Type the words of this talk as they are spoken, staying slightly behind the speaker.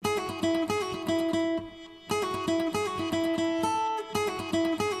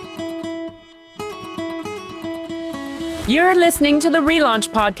You're listening to the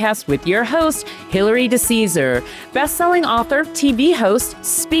ReLaunch podcast with your host, Hilary DeCesar, best-selling author, TV host,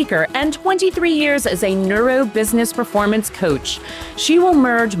 speaker, and 23 years as a neuro-business performance coach. She will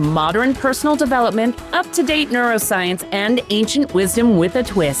merge modern personal development, up-to-date neuroscience, and ancient wisdom with a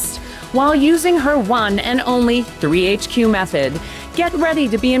twist, while using her one and only 3HQ method. Get ready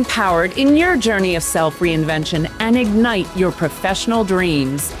to be empowered in your journey of self-reinvention and ignite your professional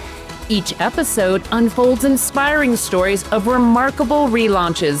dreams. Each episode unfolds inspiring stories of remarkable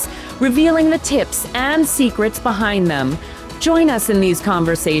relaunches, revealing the tips and secrets behind them. Join us in these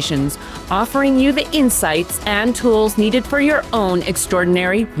conversations, offering you the insights and tools needed for your own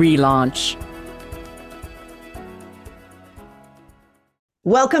extraordinary relaunch.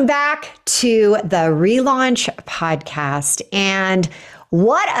 Welcome back to the ReLaunch podcast. And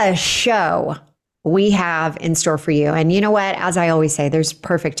what a show we have in store for you. And you know what? As I always say, there's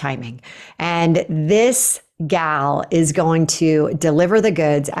perfect timing. And this gal is going to deliver the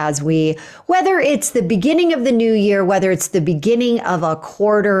goods as whether it's the beginning of the new year, whether it's the beginning of a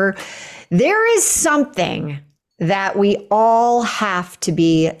quarter, there is something that we all have to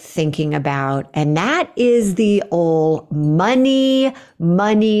be thinking about. And that is the old money.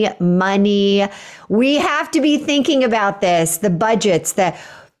 We have to be thinking about this, the budgets,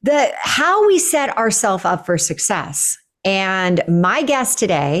 how we set ourselves up for success. And my guest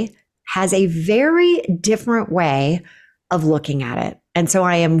today has a very different way of looking at it. And so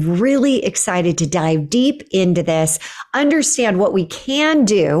I am really excited to dive deep into this, understand what we can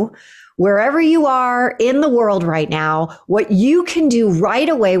do wherever you are in the world right now, what you can do right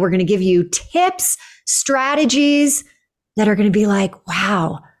away. We're going to give you tips, strategies that are going to be like,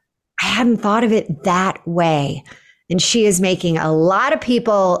 wow, I hadn't thought of it that way. And she is making a lot of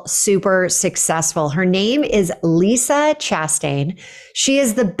people super successful. Her name is Lisa Chastain. She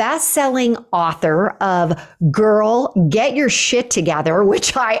is the best-selling author of Girl, Get Your Shit Together,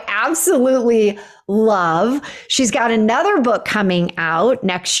 which I absolutely love. She's got another book coming out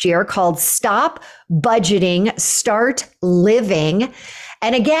next year called Stop Budgeting, Start Living.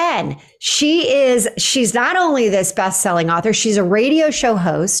 And again, she's not only this best-selling author, she's a radio show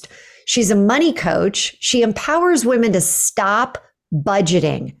host. She's a money coach. She empowers women to stop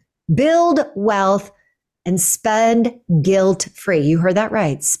budgeting, build wealth, and spend guilt-free. You heard that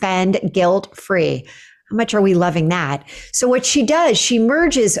right. Spend guilt-free. How much are we loving that? So what she does, she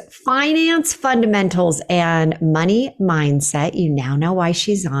merges finance fundamentals and money mindset. You now know why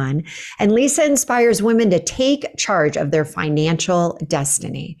she's on. And Lisa inspires women to take charge of their financial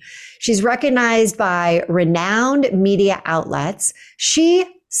destiny. She's recognized by renowned media outlets. She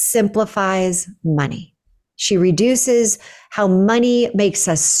simplifies money. She reduces how money makes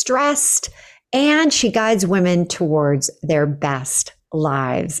us stressed, and she guides women towards their best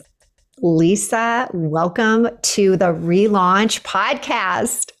lives. Lisa, welcome to the ReLaunch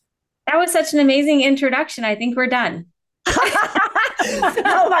podcast. That was such an amazing introduction. I think we're done.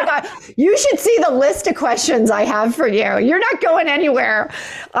 Oh my God. You should see the list of questions I have for you. You're not going anywhere.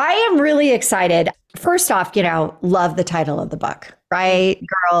 I am really excited. First off, love the title of the book, right?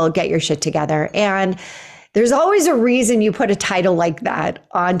 Girl, Get Your Shit Together. And there's always a reason you put a title like that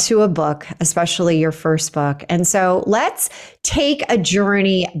onto a book, especially your first book. And so let's take a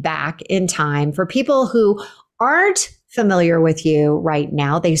journey back in time for people who aren't familiar with you right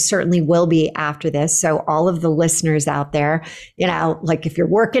now. They certainly will be after this. So all of the listeners out there, like if you're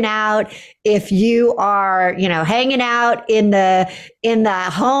working out, if you are, hanging out in the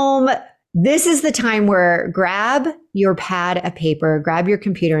home, this is the time where grab your pad of paper, grab your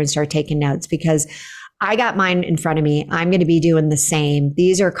computer and start taking notes, because I got mine in front of me. I'm going to be doing the same.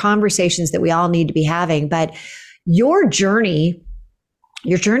 These are conversations that we all need to be having, but your journey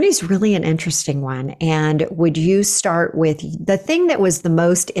is really an interesting one. And would you start with the thing that was the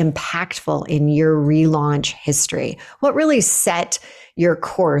most impactful in your relaunch history? What really set your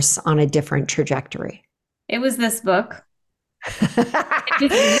course on a different trajectory? It was this book.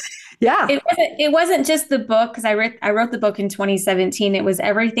 Yeah. It wasn't just the book, because I wrote the book in 2017. It was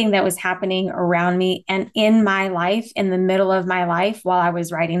everything that was happening around me and in my life, in the middle of my life while I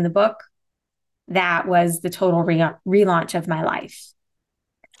was writing the book. That was the total relaunch of my life.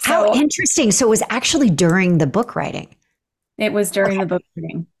 How interesting. So it was actually during the book writing. It was during the book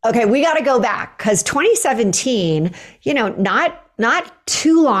writing. Okay, we got to go back, because 2017, not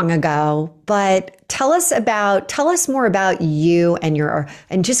too long ago, but tell us more about you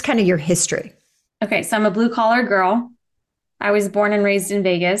and just kind of your history. Okay, so I'm a blue collar girl. I was born and raised in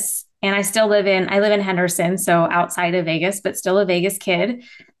Vegas, and I live in Henderson, so outside of Vegas, but still a Vegas kid.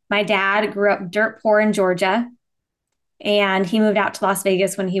 My dad grew up dirt poor in Georgia, and he moved out to Las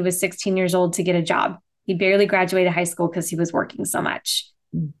Vegas when he was 16 years old to get a job. He barely graduated high school because he was working so much.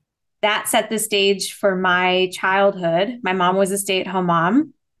 That set the stage for my childhood. My mom was a stay-at-home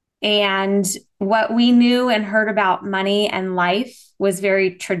mom. And what we knew and heard about money and life was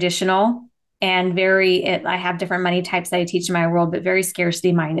very traditional and I have different money types that I teach in my world, but very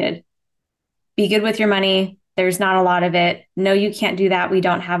scarcity minded. Be good with your money. There's not a lot of it. No, you can't do that. We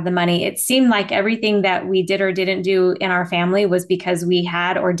don't have the money. It seemed like everything that we did or didn't do in our family was because we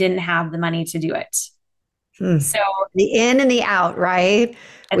had or didn't have the money to do it. So the in and the out, right?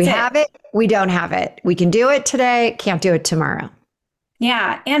 We have it, we don't have it. We can do it today, can't do it tomorrow.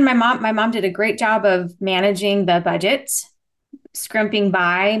 Yeah. And my mom did a great job of managing the budget, scrimping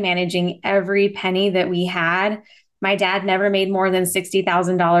by, managing every penny that we had. My dad never made more than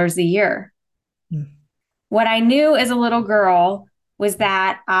 $60,000 a year. What I knew as a little girl was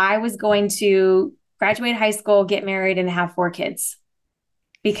that I was going to graduate high school, get married, and have 4 kids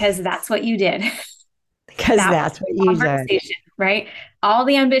because that's what you did. Because that's what you did. Right? All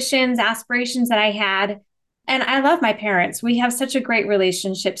the ambitions, aspirations that I had. And I love my parents. We have such a great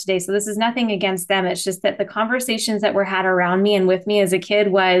relationship today. So this is nothing against them. It's just that the conversations that were had around me and with me as a kid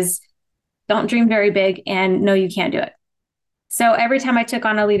was, don't dream very big and no, you can't do it. So every time I took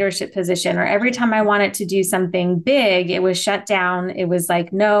on a leadership position or every time I wanted to do something big, it was shut down. It was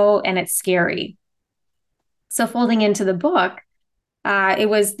like, no, and it's scary. So folding into the book, it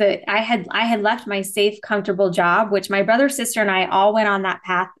was that I had left my safe, comfortable job, which my brother, sister, and I all went on that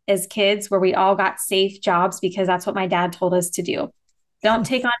path as kids where we all got safe jobs because that's what my dad told us to do. Don't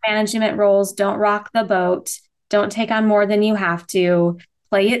take on management roles. Don't rock the boat. Don't take on more than you have to.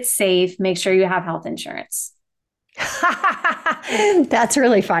 Play it safe. Make sure you have health insurance. That's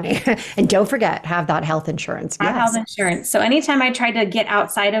really funny. And don't forget, have that health insurance. Have health insurance. So anytime I tried to get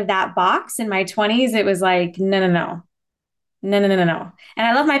outside of that box in my 20s, it was like, no. And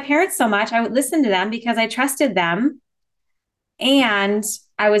I love my parents so much. I would listen to them because I trusted them. And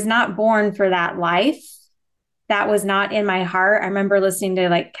I was not born for that life. That was not in my heart. I remember listening to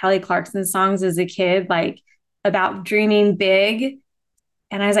like Kelly Clarkson songs as a kid, like about dreaming big.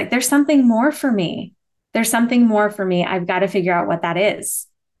 And I was like, there's something more for me. There's something more for me. I've got to figure out what that is.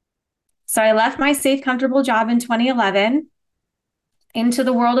 So I left my safe, comfortable job in 2011 into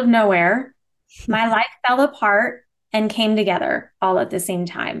the world of nowhere. My life fell apart and came together all at the same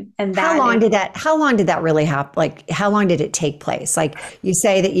time. And how long did that really happen? Like, how long did it take place? Like you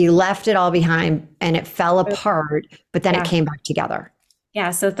say that you left it all behind and it fell apart, but then it came back together.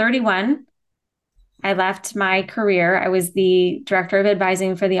 Yeah. So 31, I left my career. I was the director of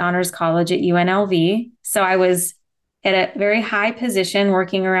advising for the Honors College at UNLV. So I was at a very high position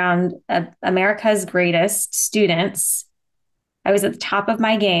working around America's greatest students. I was at the top of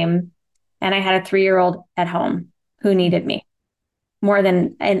my game and I had a 3-year-old at home who needed me more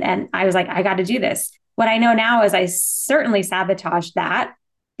than, and I was like, I got to do this. What I know now is I certainly sabotaged that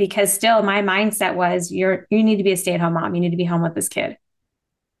because still my mindset was you need to be a stay-at-home mom. You need to be home with this kid.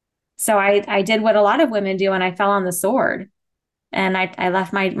 So I did what a lot of women do and I fell on the sword and I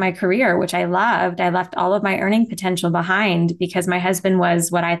left my career, which I loved. I left all of my earning potential behind because my husband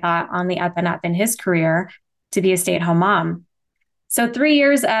was what I thought on the up and up in his career to be a stay-at-home mom. So 3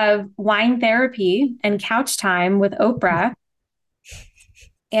 years of wine therapy and couch time with Oprah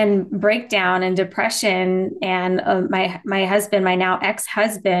and breakdown and depression. And my husband, my now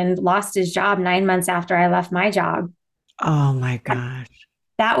ex-husband, lost his job 9 months after I left my job. Oh my gosh.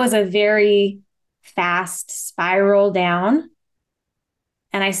 That was a very fast spiral down.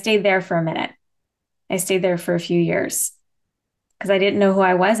 And I stayed there for a minute. I stayed there for a few years because I didn't know who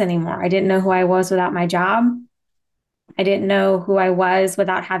I was anymore. I didn't know who I was without my job. I didn't know who I was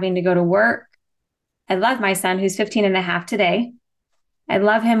without having to go to work. I love my son, who's 15 and a half today. I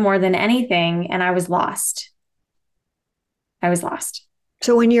love him more than anything. And I was lost.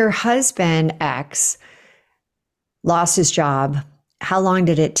 So when your husband, ex, lost his job, how long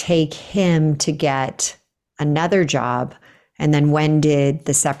did it take him to get another job? And then when did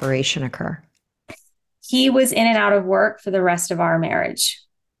the separation occur? He was in and out of work for the rest of our marriage.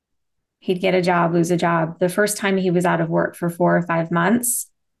 He'd get a job, lose a job. The first time he was out of work for 4 or 5 months.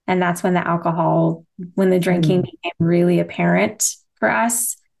 And that's when the drinking became really apparent for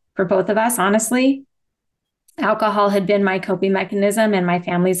us, for both of us, honestly. Alcohol had been my coping mechanism and my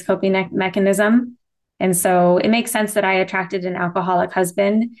family's coping mechanism. And so it makes sense that I attracted an alcoholic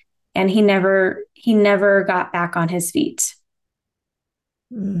husband and he never got back on his feet.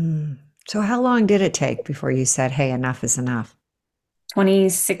 So how long did it take before you said, hey, enough is enough?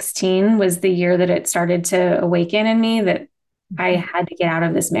 2016 was the year that it started to awaken in me that I had to get out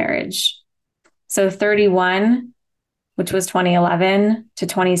of this marriage. So 31, which was 2011 to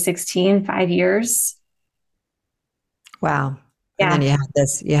 2016, 5 years. Wow. And then Yeah.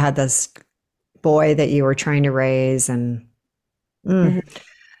 you had this boy that you were trying to raise and Mhm.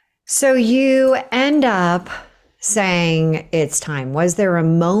 so you end up saying it's time. Was there a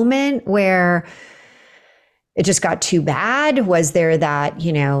moment where it just got too bad? Was there that,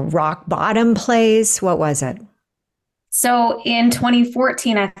 rock bottom place? What was it? So in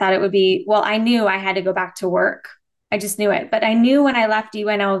 2014, I thought it would be, well, I knew I had to go back to work. I just knew it. But I knew when I left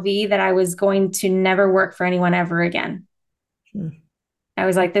UNLV that I was going to never work for anyone ever again. Hmm. I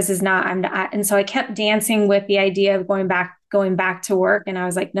was like, this is not, I'm not. And so I kept dancing with the idea of going back to work. And I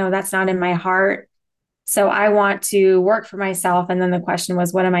was like, no, that's not in my heart. So I want to work for myself. And then the question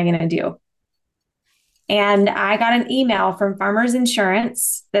was, what am I going to do? And I got an email from Farmers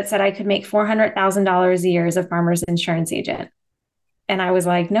Insurance that said I could make $400,000 a year as a Farmers Insurance agent. And I was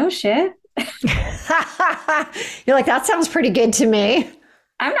like, no shit. You're like, that sounds pretty good to me.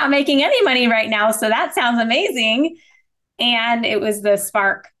 I'm not making any money right now. So that sounds amazing. And it was the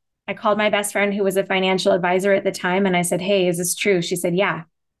spark. I called my best friend who was a financial advisor at the time. And I said, hey, is this true? She said, yeah.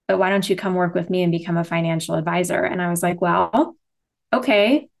 But why don't you come work with me and become a financial advisor? And I was like, well,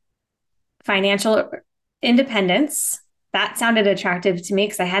 okay. Financial independence. That sounded attractive to me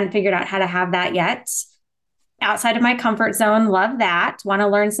because I hadn't figured out how to have that yet. Outside of my comfort zone, love that. Want to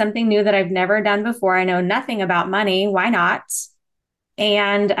learn something new that I've never done before. I know nothing about money. Why not?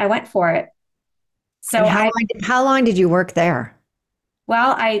 And I went for it. And So how long did you work there?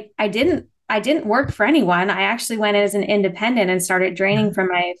 well, I didn't work for anyone. I actually went as an independent and started draining from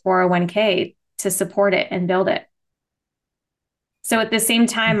my 401k to support it and build it. So at the same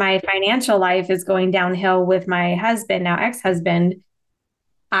time, my financial life is going downhill with my husband, now ex-husband.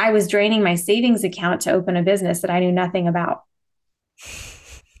 I was draining my savings account to open a business that I knew nothing about.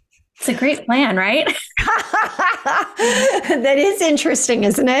 It's a great plan, right? That is interesting,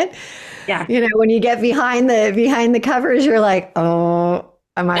 isn't it? Yeah. When you get behind the covers, you're like, oh,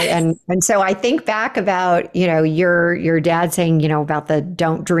 am I? And so I think back about, your dad saying, about the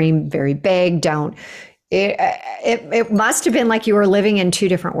don't dream very big, don't. It must have been like you were living in two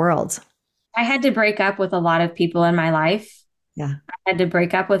different worlds. I had to break up with a lot of people in my life. Yeah. I had to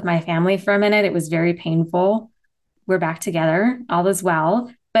break up with my family for a minute. It was very painful. We're back together. All is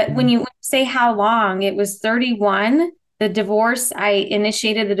well. But when you say how long, it was 31. The divorce, I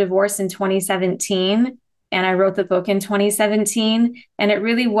initiated the divorce in 2017 and I wrote the book in 2017. And it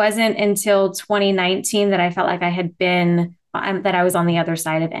really wasn't until 2019 that I felt like that I was on the other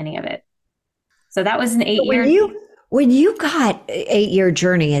side of any of it. So that was an 8 year. When you got 8-year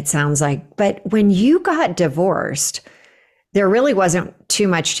journey, it sounds like, but when you got divorced, there really wasn't too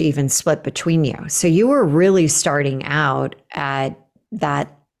much to even split between you. So you were really starting out at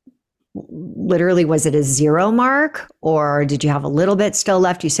that. Literally, was it a zero mark or did you have a little bit still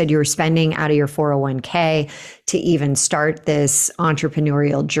left? You said you were spending out of your 401k to even start this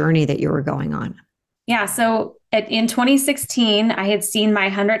entrepreneurial journey that you were going on. Yeah. So in 2016, I had seen my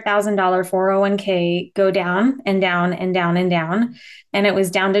 $100,000 401k go down and down and down and down, and it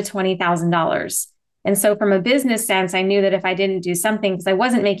was down to $20,000. And so from a business sense, I knew that if I didn't do something, because I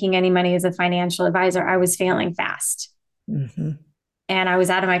wasn't making any money as a financial advisor, I was failing fast. Mm-hmm. And I was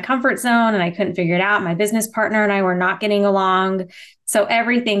out of my comfort zone and I couldn't figure it out. My business partner and I were not getting along. So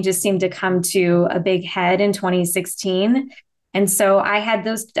everything just seemed to come to a big head in 2016. And so I had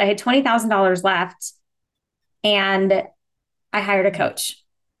 $20,000 left and I hired a coach.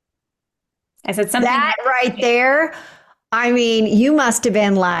 I said something that right there. I mean, you must have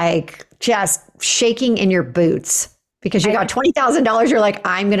been like just shaking in your boots because you got $20,000. You're like,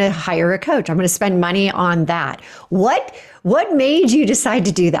 I'm going to hire a coach. I'm going to spend money on that. What made you decide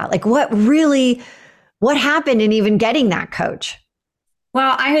to do that? Like what happened in even getting that coach?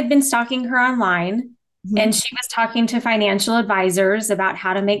 Well, I had been stalking her online Mm-hmm. and she was talking to financial advisors about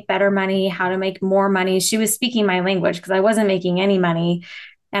how to make better money, how to make more money. She was speaking my language because I wasn't making any money.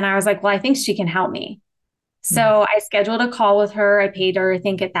 And I was like, well, I think she can help me. So I scheduled a call with her. I paid her, I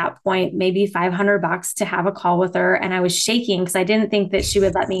think at that point, maybe $500 to have a call with her. And I was shaking because I didn't think that she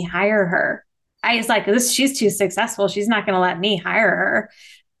would let me hire her. I was like, she's too successful. She's not going to let me hire her.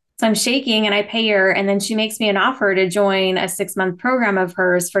 So I'm shaking and I pay her. And then she makes me an offer to join a 6-month program of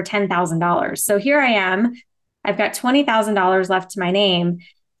hers for $10,000. So here I am. I've got $20,000 left to my name.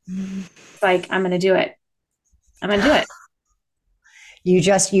 It's like, I'm going to do it. I'm going to do it.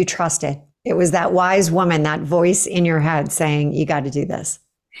 You trusted. It was that wise woman, that voice in your head saying, you got to do this.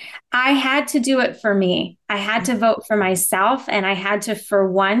 I had to do it for me. I had to vote for myself and I had to,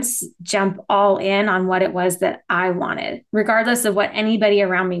 for once, jump all in on what it was that I wanted, regardless of what anybody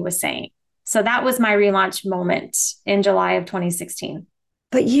around me was saying. So that was my relaunch moment in July of 2016.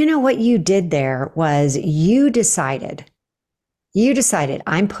 But you know what you did there was you decided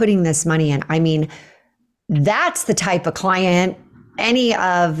I'm putting this money in. I mean, that's the type of client any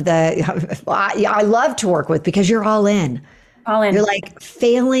of the I love to work with because you're all in. All You're in. like,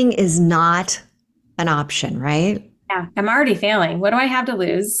 failing is not an option, right? Yeah. I'm already failing. What do I have to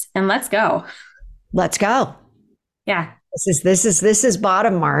lose? And let's go. Let's go. Yeah. This is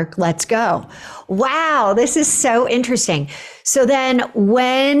bottom mark. Let's go. Wow, this is so interesting. So then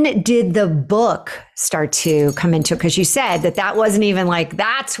when did the book start to come into it? Because you said that wasn't even like,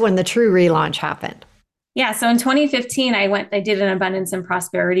 that's when the true relaunch happened. Yeah. So in 2015, I did an abundance and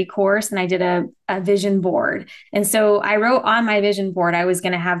prosperity course and I did a vision board. And so I wrote on my vision board, I was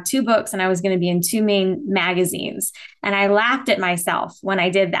going to have 2 books and I was going to be in 2 main magazines. And I laughed at myself when I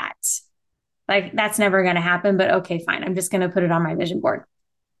did that. Like, that's never going to happen, but okay, fine. I'm just going to put it on my vision board.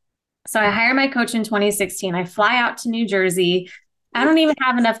 So I hire my coach in 2016. I fly out to New Jersey. I don't even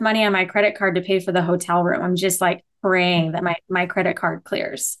have enough money on my credit card to pay for the hotel room. I'm just like praying that my credit card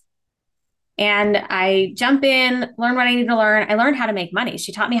clears. And I jump in, learn what I need to learn. I learned how to make money.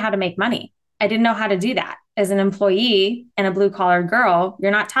 She taught me how to make money. I didn't know how to do that. As an employee and a blue collar girl,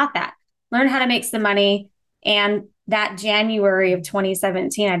 you're not taught that. Learn how to make some money. And that January of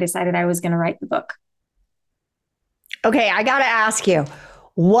 2017, I decided I was going to write the book. Okay, I got to ask you,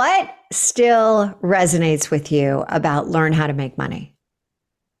 what still resonates with you about learn how to make money?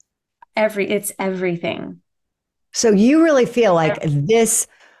 It's everything. So you really feel like this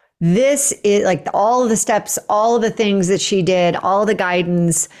is like all of the steps, all of the things that she did, all the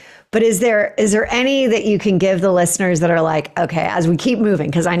guidance. But is there any that you can give the listeners that are like, okay, as we keep moving,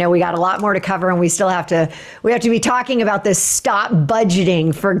 because I know we got a lot more to cover and we have to be talking about this stop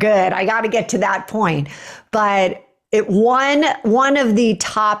budgeting for good. I got to get to that point. But one of the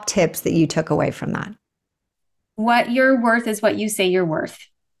top tips that you took away from that. What you're worth is what you say you're worth.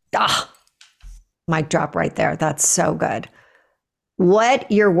 Ah, mic drop right there. That's so good.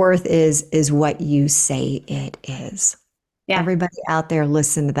 What your worth is what you say it is. Yeah. Everybody out there,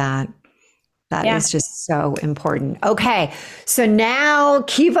 listen to that. That is just so important. Okay. So now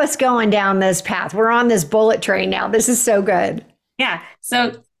keep us going down this path. We're on this bullet train now. This is so good. Yeah.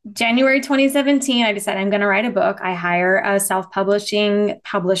 So January 2017, I decided I'm going to write a book. I hire a self-publishing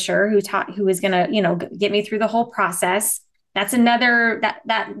publisher who is going to, get me through the whole process. That's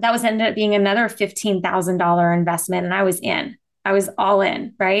that was ended up being another $15,000 investment. And I was all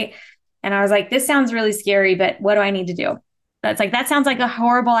in. Right. And I was like, this sounds really scary, but what do I need to do? That sounds like a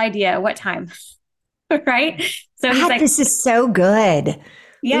horrible idea. What time? Right. So he's like, this is so good.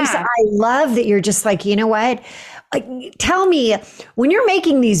 Yeah. Lisa, I love that you're just like, you know what? Like, tell me, when you're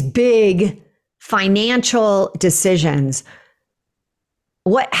making these big financial decisions,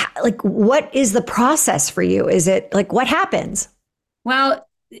 what is the process for you? Is it like, what happens? Well,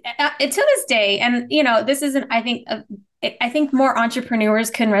 to this day, and this isn't, I think more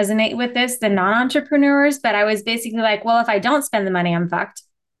entrepreneurs can resonate with this than non-entrepreneurs, but I was basically like, well, if I don't spend the money, I'm fucked.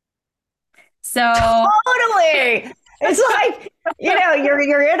 So totally. It's like,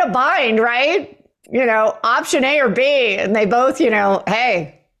 you're in a bind, right? Option A or B, and they both,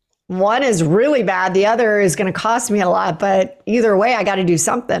 hey, one is really bad. The other is going to cost me a lot, but either way, I got to do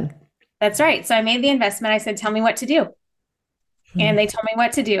something. That's right. So I made the investment. I said, tell me what to do. And they told me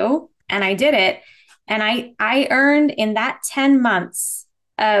what to do. And I did it. And I earned in that 10 months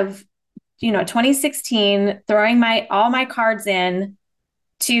of, 2016, throwing all my cards in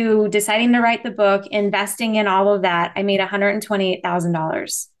to deciding to write the book, investing in all of that, I made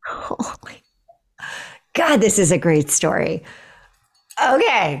 $128,000. Holy God, this is a great story.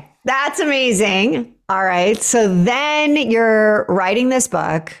 Okay, that's amazing. All right. So then you're writing this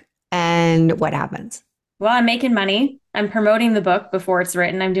book and what happens? Well, I'm making money. I'm promoting the book before it's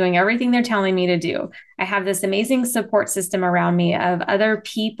written. I'm doing everything they're telling me to do. I have this amazing support system around me of other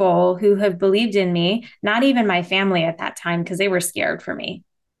people who have believed in me, not even my family at that time, because they were scared for me.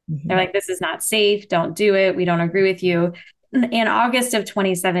 Mm-hmm. They're like, this is not safe. Don't do it. We don't agree with you. In August of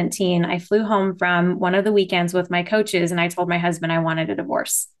 2017, I flew home from one of the weekends with my coaches and I told my husband I wanted a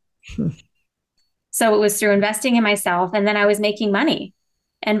divorce. So it was through investing in myself. And then I was making money.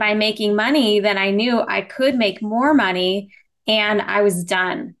 And by making money, then I knew I could make more money and I was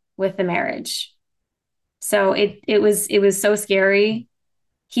done with the marriage. So it was so scary.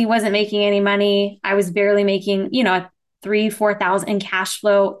 He wasn't making any money. I was barely making, $3,000-4,000 in cash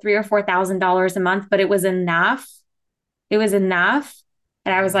flow, $3,000 or $4,000 a month, but it was enough. It was enough.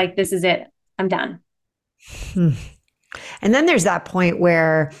 And I was like, this is it. I'm done. And then there's that point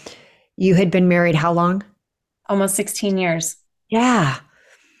where you had been married how long? Almost 16 years. Yeah.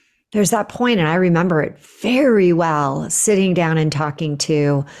 there's that point, and I remember it very well, sitting down and talking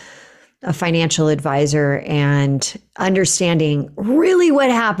to a financial advisor and understanding really what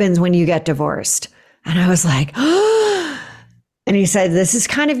happens when you get divorced. And I was like, and he said, this is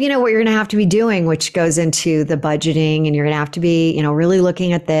kind of, what you're going to have to be doing, which goes into the budgeting, and you're going to have to be, really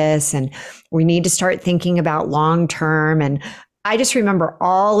looking at this. And we need to start thinking about long term. And I just remember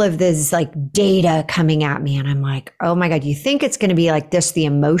all of this like data coming at me. And I'm like, oh my God, you think it's going to be like this, the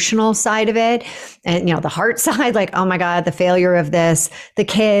emotional side of it, and, the heart side, like, oh my God, the failure of this, the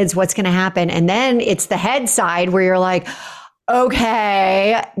kids, what's going to happen. And then it's the head side where you're like,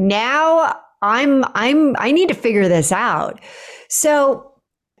 okay, now I need to figure this out. So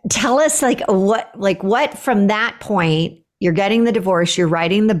tell us what from that point, you're getting the divorce, you're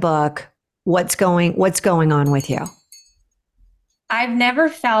writing the book, what's going on with you? I've never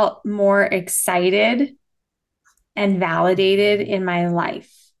felt more excited and validated in my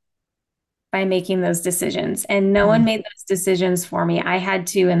life by making those decisions. And no one made those decisions for me. I had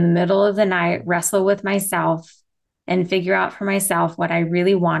to, in the middle of the night, wrestle with myself and figure out for myself what I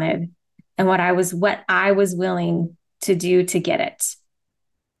really wanted and what I was willing to do to get it.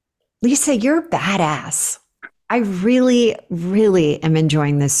 Lisa, you're badass. I really, really am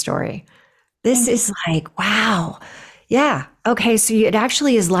enjoying this story. This is like, wow. Yeah. Okay. So it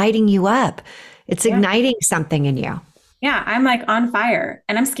actually is lighting you up. It's igniting something in you. Yeah. I'm like on fire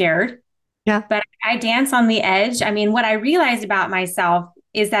and I'm scared. Yeah. But I dance on the edge. I mean, what I realized about myself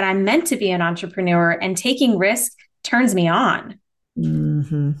is that I'm meant to be an entrepreneur, and taking risk turns me on.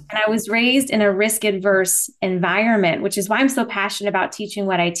 Mm-hmm. And I was raised in a risk-averse environment, which is why I'm so passionate about teaching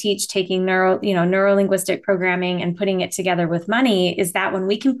what I teach, taking neuro-linguistic programming and putting it together with money, is that when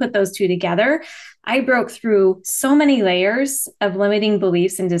we can put those two together, I broke through so many layers of limiting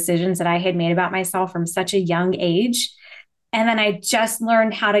beliefs and decisions that I had made about myself from such a young age. And then I just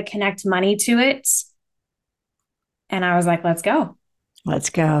learned how to connect money to it. And I was like, let's go. Let's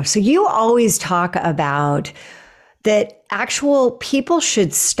go. So you always talk about that actual people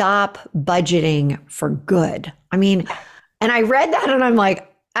should stop budgeting for good. I mean, and I read that and I'm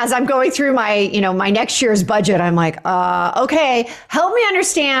like, as I'm going through my, my next year's budget, I'm like, okay, help me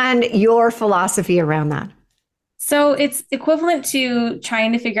understand your philosophy around that. So it's equivalent to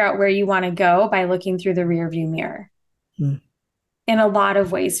trying to figure out where you want to go by looking through the rearview mirror. In a lot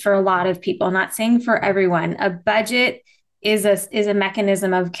of ways, for a lot of people, not saying for everyone. A budget is a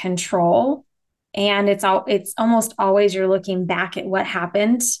mechanism of control. And it's almost always you're looking back at what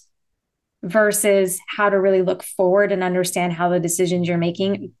happened versus how to really look forward and understand how the decisions you're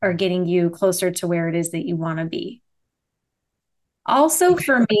making are getting you closer to where it is that you want to be. Also,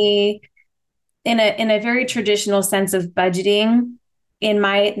 for me, in a very traditional sense of budgeting, in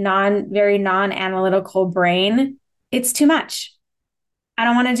my very non-analytical brain, it's too much. I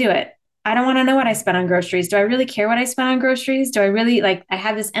don't want to do it. I don't want to know what I spent on groceries. Do I really care what I spent on groceries? Do I really I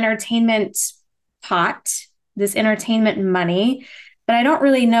have this entertainment pot, this entertainment money, but I don't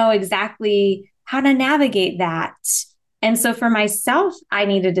really know exactly how to navigate that. And so for myself, I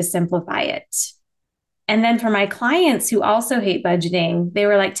needed to simplify it. And then for my clients who also hate budgeting, they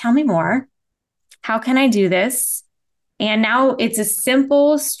were like, tell me more. How can I do this? And now it's a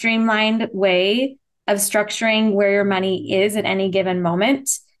simple, streamlined way of structuring where your money is at any given moment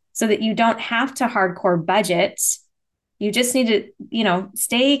so that you don't have to hardcore budget. You just need to,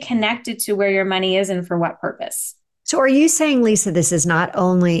 stay connected to where your money is and for what purpose. So are you saying, Lisa, this is not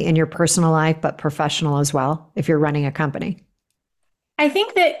only in your personal life, but professional as well, if you're running a company? I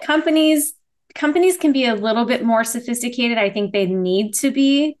think that companies can be a little bit more sophisticated. I think they need to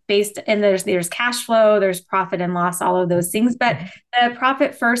be based, and there's cash flow, there's profit and loss, all of those things. But the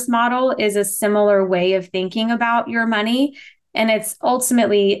profit first model is a similar way of thinking about your money. And it's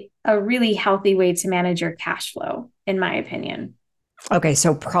ultimately a really healthy way to manage your cash flow, in my opinion. Okay,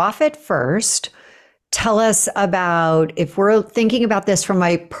 so profit first. Tell us about, if we're thinking about this from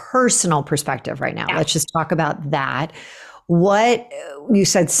a personal perspective right now, let's just talk about that. What you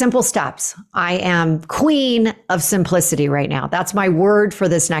said, simple steps. I am queen of simplicity right now. That's my word for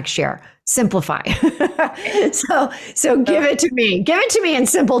this next year. Simplify. So give it to me. Give it to me in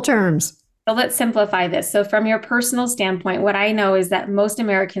simple terms. So let's simplify this. So from your personal standpoint, what I know is that most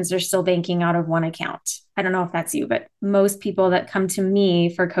Americans are still banking out of one account. I don't know if that's you, but most people that come to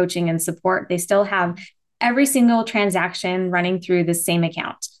me for coaching and support, they still have every single transaction running through the same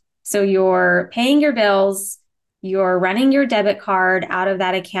account. So you're paying your bills, you're running your debit card out of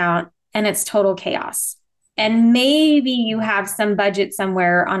that account, and it's total chaos. And maybe you have some budget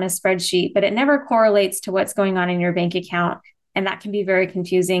somewhere on a spreadsheet, but it never correlates to what's going on in your bank account. And that can be very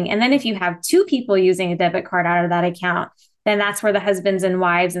confusing. And then if you have two people using a debit card out of that account, then that's where the husbands and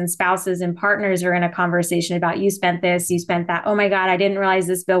wives and spouses and partners are in a conversation about, you spent this, you spent that. Oh my God, I didn't realize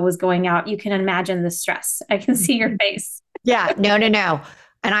this bill was going out. You can imagine the stress. I can see your face. Yeah, no, no, no.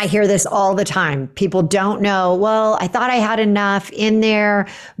 And I hear this all the time. People don't know, well, I thought I had enough in there,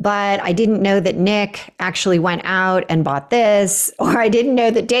 but I didn't know that Nick actually went out and bought this, or I didn't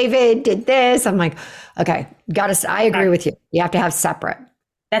know that David did this. I'm like, okay, I agree with you. You have to have separate.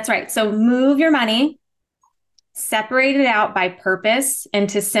 That's right. So move your money, separate it out by purpose, and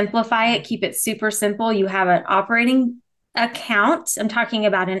to simplify it, keep it super simple. You have an operating account. I'm talking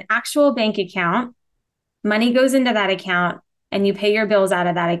about an actual bank account. Money goes into that account and you pay your bills out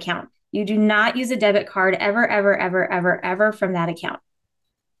of that account. You do not use a debit card ever, ever, ever, ever, ever from that account.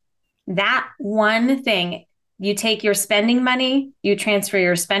 That one thing, you take your spending money, you transfer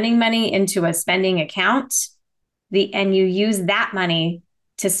your spending money into a spending account, and you use that money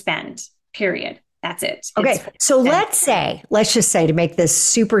to spend, period. That's it. Okay. So let's just say, to make this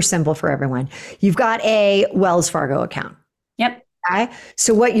super simple for everyone, you've got a Wells Fargo account. Yep. Okay.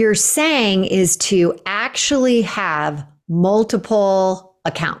 So what you're saying is to actually have multiple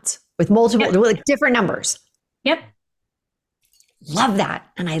accounts with with different numbers. Yep. Love that.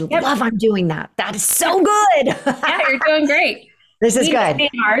 And I love I'm doing that. That is so good. Yeah, you're doing great. This is good.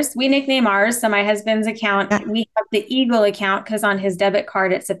 We nickname ours. So my husband's account, we have the Eagle account because on his debit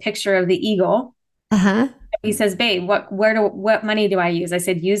card, it's a picture of the eagle. Uh-huh. He says, babe, what money do I use? I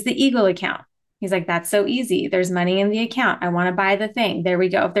said, use the Eagle account. He's like, that's so easy. There's money in the account. I want to buy the thing. There we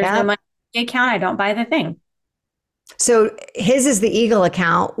go. If there's no money in the account, I don't buy the thing. So his is the Eagle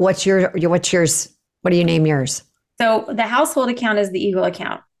account. What's yours? What do you name yours? So the household account is the Eagle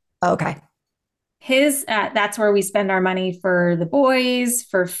account. Okay. His, that's where we spend our money for the boys,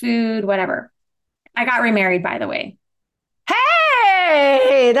 for food, whatever. I got remarried, by the way.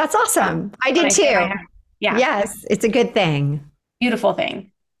 Hey, that's awesome. I did too. Yeah. Yes, it's a good thing. Beautiful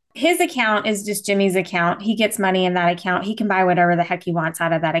thing. His account is just Jimmy's account. He gets money in that account. He can buy whatever the heck he wants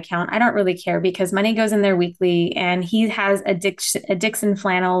out of that account. I don't really care because money goes in there weekly, and he has a Dixon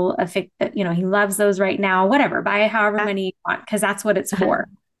flannel. He loves those right now. Whatever, buy however many you want because that's what it's for.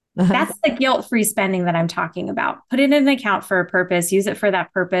 That's the guilt-free spending that I'm talking about. Put it in an account for a purpose. Use it for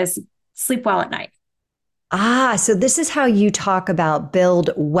that purpose. Sleep well at night. So this is how you talk about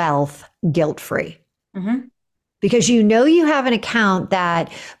build wealth guilt-free. Mm-hmm. Because you have an account but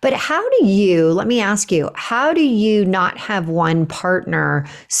let me ask you, how do you not have one partner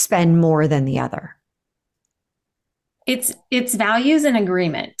spend more than the other? It's values and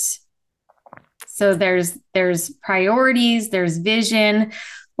agreement. So there's priorities, there's vision.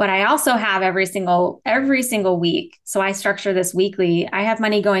 What I also have every single week, so I structure this weekly, I have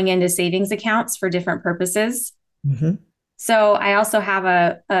money going into savings accounts for different purposes. Mm-hmm. So I also have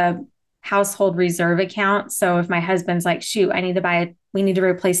a household reserve account. So if my husband's like, shoot, we need to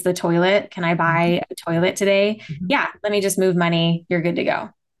replace the toilet. Can I buy a toilet today? Mm-hmm. Yeah. Let me just move money. You're good to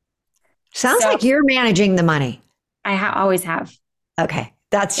go. Sounds like you're managing the money. I always have. Okay.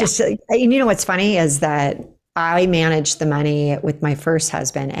 That's just, what's funny is that I managed the money with my first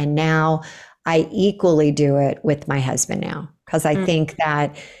husband, and now I equally do it with my husband now. Cause I think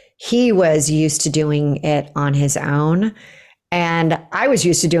that he was used to doing it on his own. And I was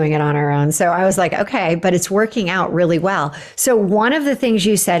used to doing it on our own. So I was like, okay, but it's working out really well. So one of the things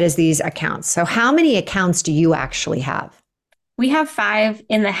you said is these accounts. So how many accounts do you actually have? We have 5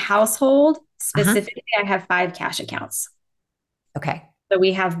 in the household. Specifically, I have 5 cash accounts. Okay. So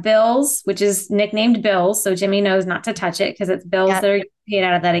we have bills, which is nicknamed bills. So Jimmy knows not to touch it because it's bills that are paid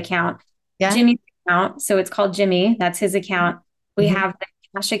out of that account. Yeah. Jimmy's account. So it's called Jimmy. That's his account. We have the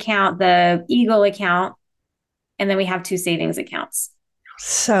cash account, the Eagle account. And then we have 2 savings accounts.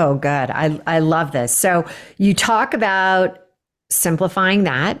 So good. I love this. So you talk about simplifying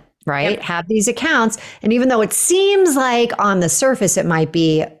that, right? Yep. Have these accounts. And even though it seems like on the surface, it might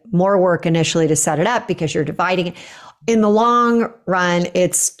be more work initially to set it up because you're dividing it. In the long run,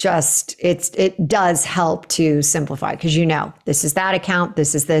 it does help to simplify because this is that account,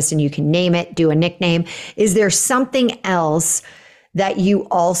 this is this, and you can name it, do a nickname. Is there something else that you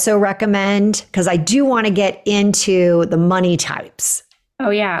also recommend? Because I do want to get into the money types.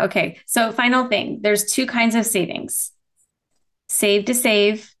 Oh, yeah. Okay. So final thing, there's 2 kinds of savings. Save to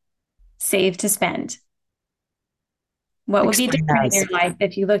save, save to spend. What would be different in your life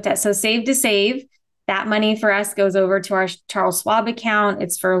if you looked at, so save to save, that money for us goes over to our Charles Schwab account.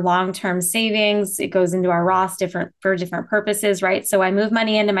 It's for long-term savings. It goes into our Roth for different purposes, right? So I move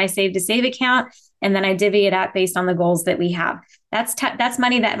money into my save to save account, and then I divvy it up based on the goals that we have. That's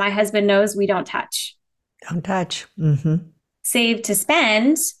money that my husband knows we don't touch. Don't touch. Mm-hmm. Save to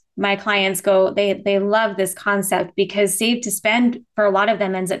spend my clients go, they love this concept because save to spend for a lot of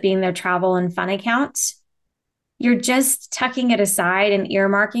them ends up being their travel and fun account. You're just tucking it aside and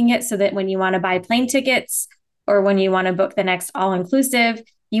earmarking it so that when you want to buy plane tickets or when you want to book the next all-inclusive,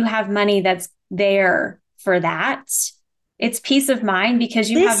 you have money that's there for that. It's peace of mind because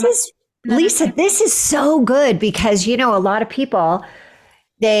you have. Lisa, this is so good because, a lot of people,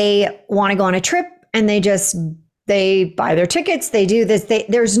 they want to go on a trip and they buy their tickets, they do this.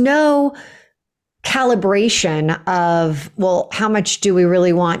 There's no calibration of, well, how much do we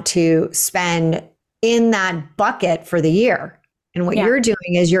really want to spend in that bucket for the year? And what you're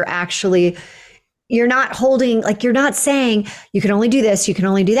doing is you're not holding, like, you're not saying you can only do this, you can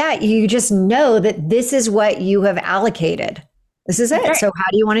only do that. You just know that this is what you have allocated. This is it. Right. So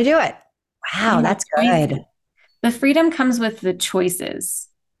how do you want to do it? Wow, that's good. The freedom comes with the choices.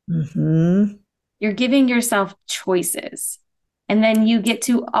 Mm-hmm. You're giving yourself choices. And then you get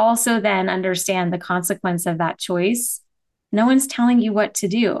to also then understand the consequence of that choice. No one's telling you what to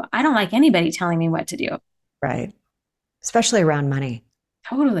do. I don't like anybody telling me what to do. Right. Especially around money.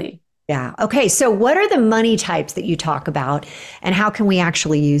 Totally. Yeah. Okay. So what are the money types that you talk about and how can we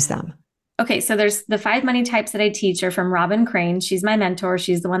actually use them? Okay. So there's the 5 money types that I teach are from Robin Crane. She's my mentor.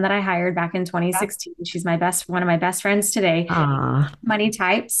 She's the one that I hired back in 2016. She's one of my best friends today. Money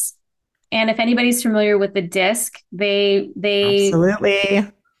types. And if anybody's familiar with the disc, they absolutely,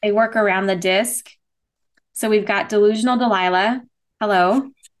 they work around the disc. So we've got delusional Delilah. Hello.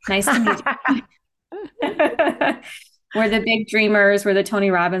 Nice to meet you. We're the big dreamers. We're the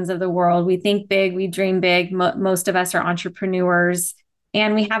Tony Robbins of the world. We think big. We dream big. Most of us are entrepreneurs.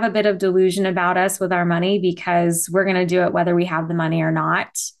 And we have a bit of delusion about us with our money because we're going to do it whether we have the money or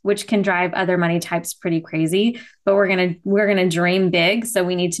not, which can drive other money types pretty crazy. But we're going to dream big. So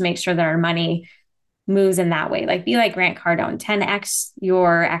we need to make sure that our money moves in that way. Like, be like Grant Cardone, 10x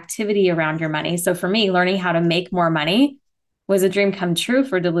your activity around your money. So for me, learning how to make more money was a dream come true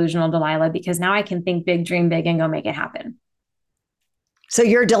for delusional Delilah, because now I can think big, dream big, and go make it happen. So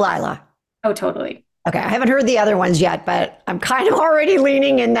you're Delilah. Oh, totally. Okay. I haven't heard the other ones yet, but I'm kind of already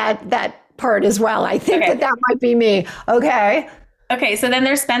leaning in that part as well. I think that might be me. Okay. Okay. So then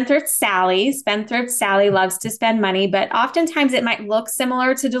there's Spendthrift Sally. Spendthrift Sally loves to spend money, but oftentimes it might look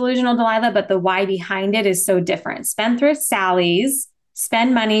similar to delusional Delilah, but the why behind it is so different. Spendthrift Sallies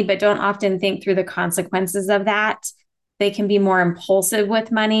spend money, but don't often think through the consequences of that. They can be more impulsive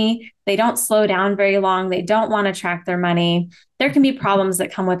with money. They don't slow down very long. They don't want to track their money. There can be problems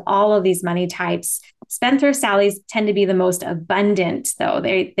that come with all of these money types. Spendthrift Sallies tend to be the most abundant, though.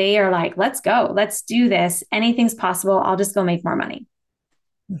 They are like, let's go, let's do this. Anything's possible. I'll just go make more money.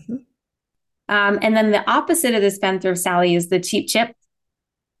 Mm-hmm. And then the opposite of the Spendthrift Sally is the cheap chip.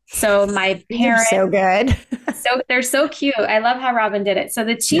 So my parents, so good. so they're so cute. I love how Robin did it. So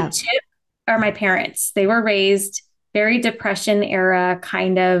the cheap chip are my parents. They were raised very Depression era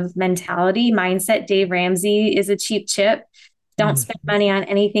kind of mentality, mindset. Dave Ramsey is a cheap chip. Don't spend money on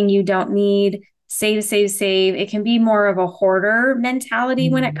anything you don't need. Save, save, save. It can be more of a hoarder mentality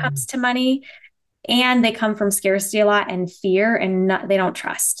when it comes to money. And they come from scarcity a lot and fear, and they don't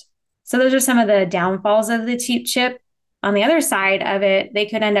trust. So those are some of the downfalls of the cheap chip. On the other side of it, they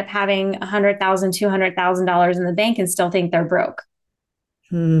could end up having $100,000, $200,000 in the bank and still think they're broke.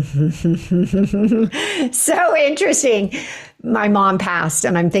 So interesting. My mom passed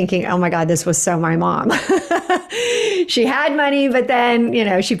and I'm thinking, oh my God, this was so my mom. She had money, but then,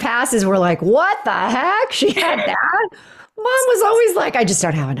 she passes. We're like, what the heck? She had that? Mom was always like, I just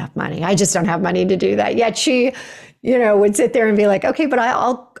don't have enough money. I just don't have money to do that. Yet she, would sit there and be like, okay, but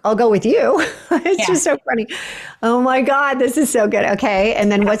I'll go with you. It's just so funny. Oh my God, this is so good. Okay. And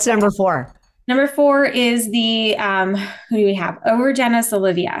then what's number 4? Number 4 is the, who do we have? Overgenerous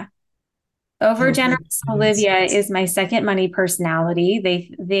Olivia. Overgenerous Olivia is my second money personality.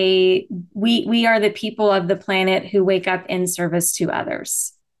 We are the people of the planet who wake up in service to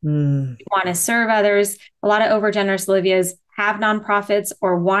others. We want to serve others. A lot of overgenerous Olivias have nonprofits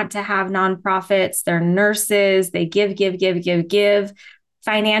or want to have nonprofits. They're nurses. They give.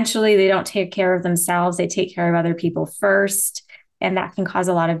 Financially, they don't take care of themselves. They take care of other people first. And that can cause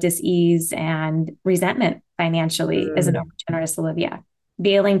a lot of dis-ease and resentment financially as an overgenerous Olivia.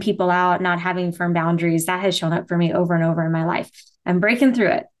 Bailing people out, not having firm boundaries, that has shown up for me over and over in my life. I'm breaking through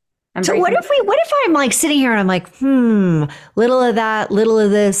it. So what if I'm like sitting here and I'm like, little of that, little of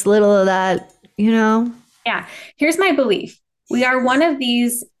this, little of that, Yeah. Here's my belief. We are one of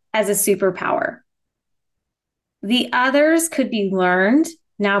these as a superpower. The others could be learned.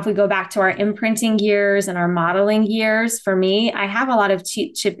 Now, if we go back to our imprinting years and our modeling years, for me, I have a lot of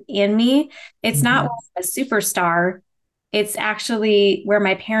cheap chip in me. It's not a superstar, It's actually where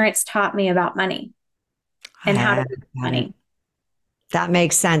my parents taught me about money and how to make money. That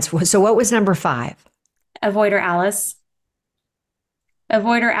makes sense. So what was number 5? Avoider Alice.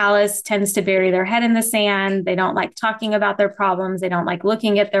 Avoider Alice tends to bury their head in the sand. They don't like talking about their problems. They don't like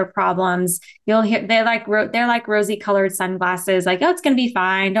looking at their problems. You'll hear they're like rosy colored sunglasses. Like, oh, it's going to be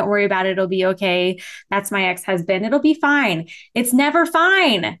fine. Don't worry about it. It'll be okay. That's my ex-husband. It'll be fine. It's never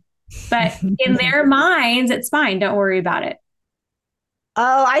fine. But in their minds, it's fine. Don't worry about it.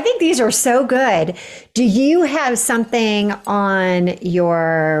 Oh, I think these are so good. Do you have something on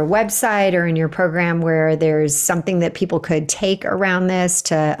your website or in your program where there's something that people could take around this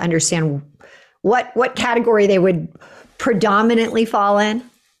to understand what category they would predominantly fall in?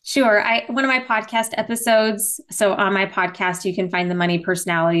 Sure. One of my podcast episodes. So on my podcast, you can find the Money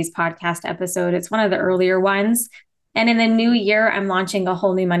Personalities podcast episode. It's one of the earlier ones. And in the new year, I'm launching a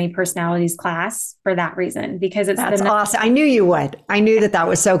whole new Money Personalities class for that reason, because that's awesome. I knew you would. I knew that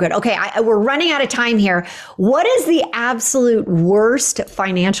was so good. Okay. We're running out of time here. What is the absolute worst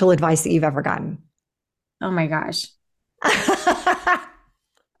financial advice that you've ever gotten? Oh my gosh.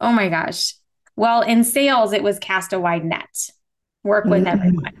 Oh my gosh. Well, in sales, it was cast a wide net. Work with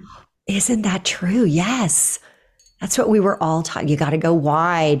everyone. Isn't that true? Yes. That's what we were all taught. You got to go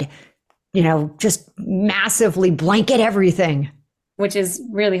wide. Just massively blanket everything. Which is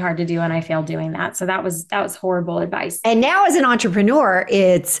really hard to do. And I failed doing that. So that was horrible advice. And now as an entrepreneur,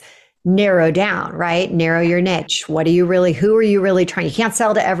 it's narrow down, right? Narrow your niche. Who are you really trying? You can't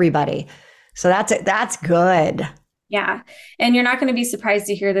sell to everybody. So that's good. Yeah. And you're not going to be surprised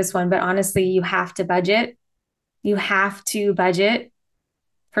to hear this one, but honestly, you have to budget. You have to budget.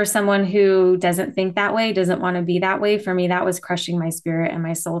 For someone who doesn't think that way, doesn't want to be that way, for me, that was crushing my spirit and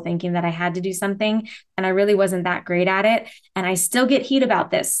my soul, thinking that I had to do something. And I really wasn't that great at it. And I still get heat about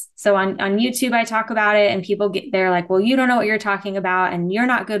this. So on YouTube, I talk about it and they're like, well, you don't know what you're talking about and you're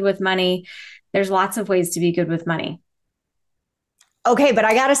not good with money. There's lots of ways to be good with money. Okay, but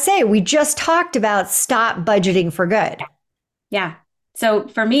I got to say, we just talked about stop budgeting for good. Yeah. So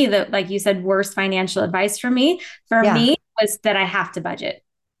for me, like you said, worst financial advice for me was that I have to budget.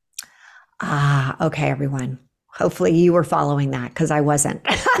 Okay, everyone. Hopefully you were following that because I wasn't.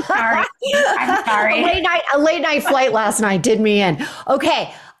 Sorry. I'm sorry. A late night flight last night did me in.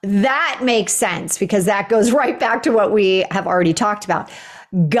 Okay, that makes sense because that goes right back to what we have already talked about.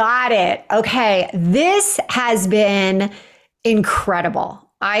 Got it. Okay, this has been incredible.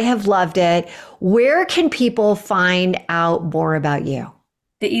 I have loved it. Where can people find out more about you?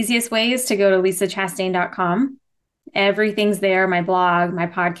 The easiest way is to go to lisachastain.com. Everything's there, my blog, my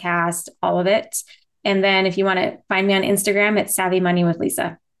podcast, all of it. And then if you want to find me on Instagram, it's Savvy Money with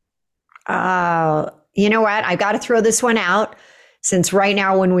Lisa. You know what? I got to throw this one out since right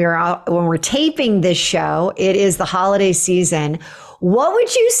now when we're taping this show, it is the holiday season. What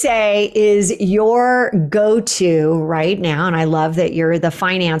would you say is your go-to right now? And I love that you're the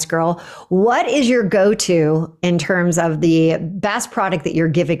finance girl. What is your go-to in terms of the best product that you're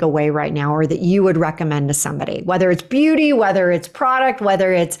giving away right now or that you would recommend to somebody, whether it's beauty, whether it's product,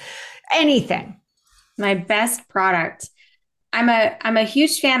 whether it's anything? My best product. I'm a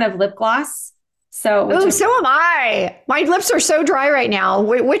huge fan of lip gloss. So am I. My lips are so dry right now.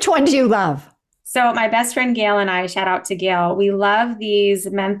 Which one do you love? So my best friend Gail and I, shout out to Gail, we love these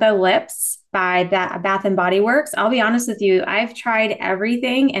Mentho lips by Bath and Body Works. I'll be honest with you, I've tried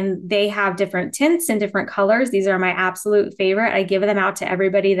everything and they have different tints and different colors. These are my absolute favorite. I give them out to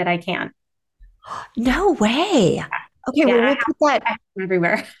everybody that I can. No way. Okay, we'll put that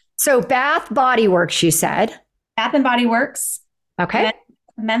everywhere. So Bath Body Works, you said? Bath and Body Works. Okay.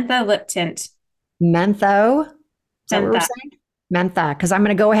 Mentho lip tint. Mentho? Is that what we're saying? Mentha, because I'm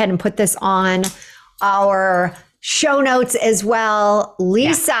going to go ahead and put this on our show notes as well.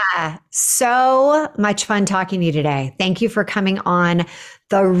 Lisa, so much fun talking to you today. Thank you for coming on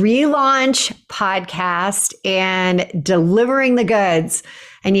the ReLaunch podcast and delivering the goods.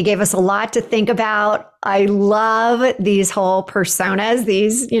 And you gave us a lot to think about. I love these whole personas,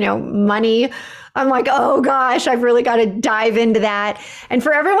 these, money. I'm like, oh gosh, I've really got to dive into that. And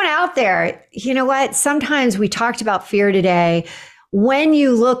for everyone out there, you know what? Sometimes we talked about fear today. When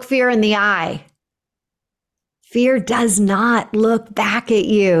you look fear in the eye, fear does not look back at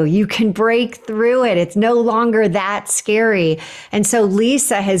you. You can break through it. It's no longer that scary. And so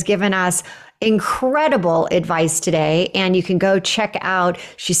Lisa has given us incredible advice today. And you can go check out,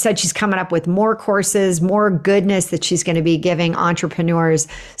 she said she's coming up with more courses, more goodness that she's going to be giving entrepreneurs.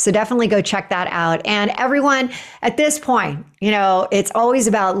 So definitely go check that out. And everyone at this point, it's always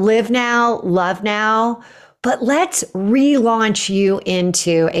about live now, love now, but let's relaunch you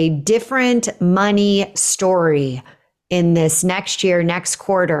into a different money story in this next year, next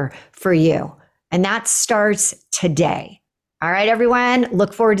quarter for you. And that starts today. All right, everyone.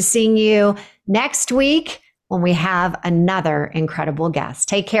 Look forward to seeing you next week when we have another incredible guest.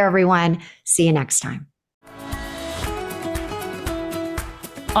 Take care, everyone. See you next time.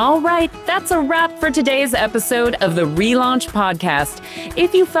 All right, that's a wrap for today's episode of the ReLaunch podcast.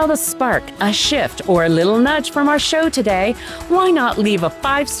 If you felt a spark, a shift, or a little nudge from our show today, why not leave a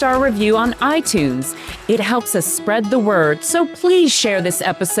 5-star review on iTunes? It helps us spread the word, so please share this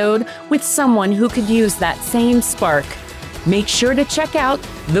episode with someone who could use that same spark. Make sure to check out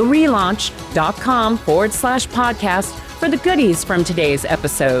therelaunch.com/podcast for the goodies from today's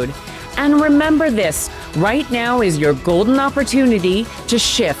episode. And remember this, right now is your golden opportunity to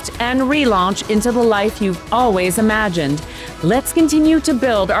shift and relaunch into the life you've always imagined. Let's continue to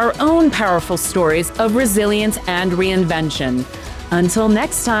build our own powerful stories of resilience and reinvention. Until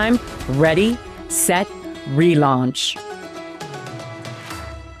next time, ready, set, relaunch.